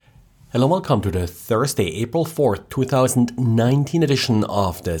Hello and welcome to the Thursday, April 4th, 2019 edition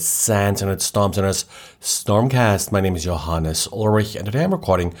of the SANS Internet Storm Center's StormCast. My name is Johannes Ulrich and today I'm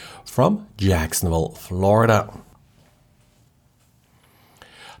recording from Jacksonville, Florida.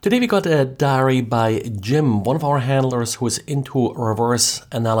 Today we got a diary by Jim, one of our handlers who is into reverse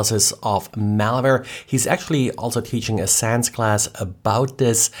analysis of malware. He's actually also teaching a SANS class about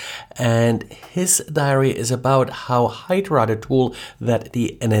this, and his diary is about how Hydra, the tool that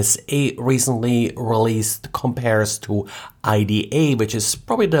the NSA recently released, compares to IDA, which is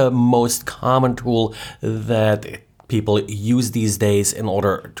probably the most common tool that people use these days in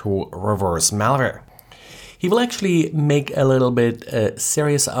order to reverse malware. He will actually make a little bit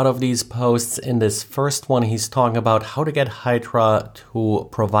serious out of these posts. In this first one, he's talking about how to get Hydra to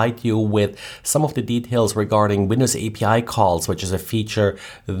provide you with some of the details regarding Windows API calls, which is a feature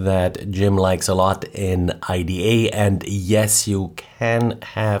that Jim likes a lot in IDA. And yes, you can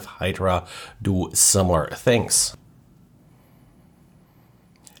have Hydra do similar things.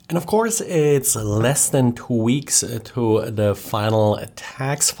 And of course, it's less than 2 weeks to the final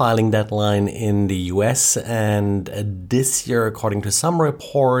tax filing deadline in the US. And this year, according to some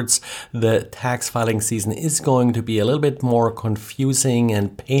reports, the tax filing season is going to be a little bit more confusing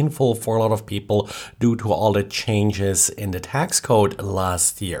and painful for a lot of people due to all the changes in the tax code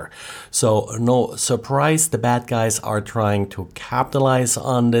last year. So no surprise, the bad guys are trying to capitalize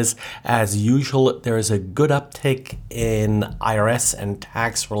on this. As usual, there is a good uptick in IRS and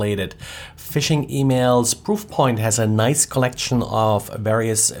tax-related phishing emails. Proofpoint has a nice collection of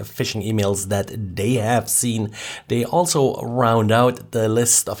various phishing emails that they have seen. They also round out the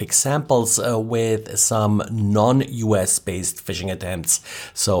list of examples with some non-US based phishing attempts.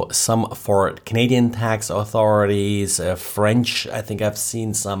 So some for Canadian tax authorities, French, I think I've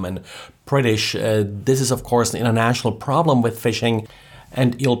seen some, and British. This is of course an international problem with phishing.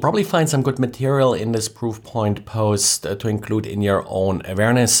 And you'll probably find some good material in this Proofpoint post to include in your own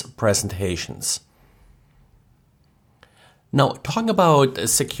awareness presentations. Now, talking about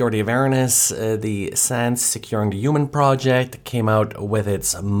security awareness, the SANS Securing the Human project came out with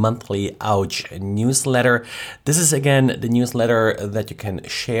its monthly Ouch newsletter. This is again the newsletter that you can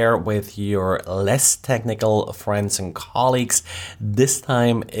share with your less technical friends and colleagues. This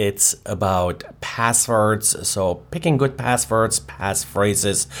time it's about passwords, so picking good passwords,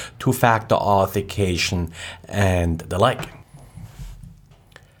 passphrases, two-factor authentication, and the like.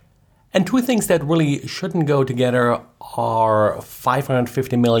 And two things that really shouldn't go together are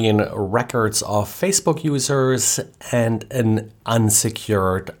 550 million records of Facebook users and an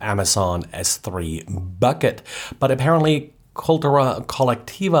unsecured Amazon S3 bucket. But apparently Cultura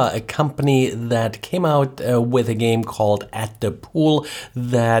Collectiva, a company that came out with a game called At the Pool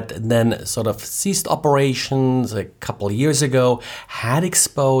that then sort of ceased operations a couple years ago, had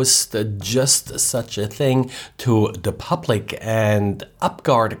exposed just such a thing to the public. And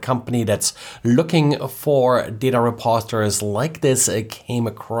UpGuard, a company that's looking for data repositories like this, came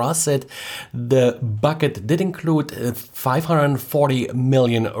across it. The bucket did include 540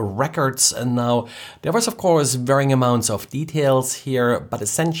 million records. And now there was, of course, varying amounts of details here, but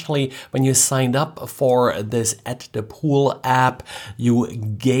essentially when you signed up for this At the Pool app, you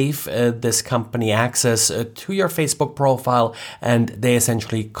gave this company access to your Facebook profile and they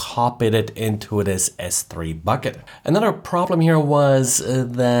essentially copied it into this S3 bucket. Another problem here was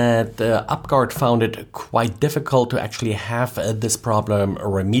that UpGuard found it quite difficult to actually have this problem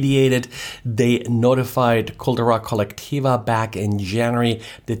remediated. They notified Cultura Collectiva back in January,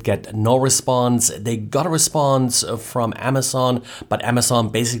 did get no response. They got a response from Amazon, but Amazon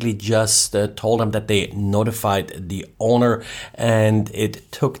basically just told them that they notified the owner, and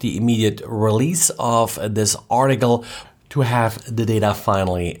it took the immediate release of this article to have the data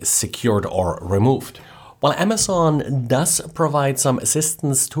finally secured or removed. While Amazon does provide some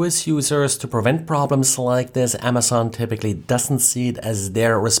assistance to its users to prevent problems like this, Amazon typically doesn't see it as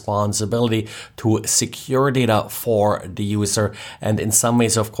their responsibility to secure data for the user. And in some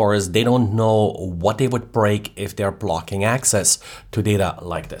ways, of course, they don't know what they would break if they're blocking access to data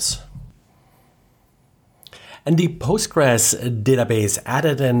like this. And the Postgres database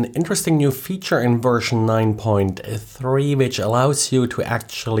added an interesting new feature in version 9.3, which allows you to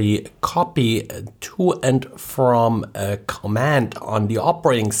actually copy to and from a command on the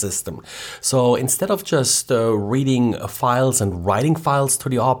operating system. So instead of just reading files and writing files to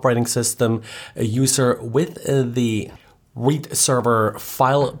the operating system, a user with the read server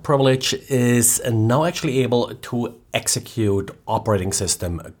file privilege is now actually able to execute operating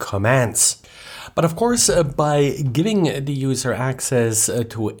system commands. But of course, by giving the user access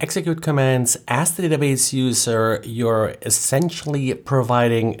to execute commands as the database user, you're essentially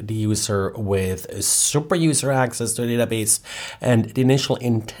providing the user with super user access to the database. And the initial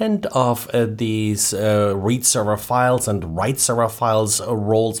intent of these read server files and write server files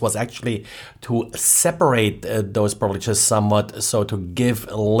roles was actually to separate those privileges somewhat, so to give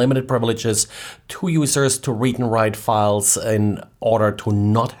limited privileges to users to read and write files in order to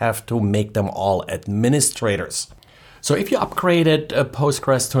not have to make them all administrators. So if you upgraded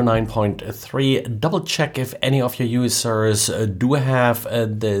Postgres to 9.3, double check if any of your users do have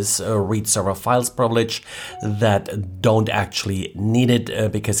this read server files privilege that don't actually need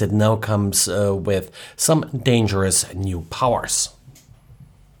it, because it now comes with some dangerous new powers.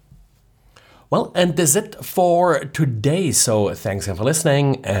 Well, and that's it for today. So thanks again for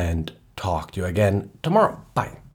listening, and talk to you again tomorrow. Bye.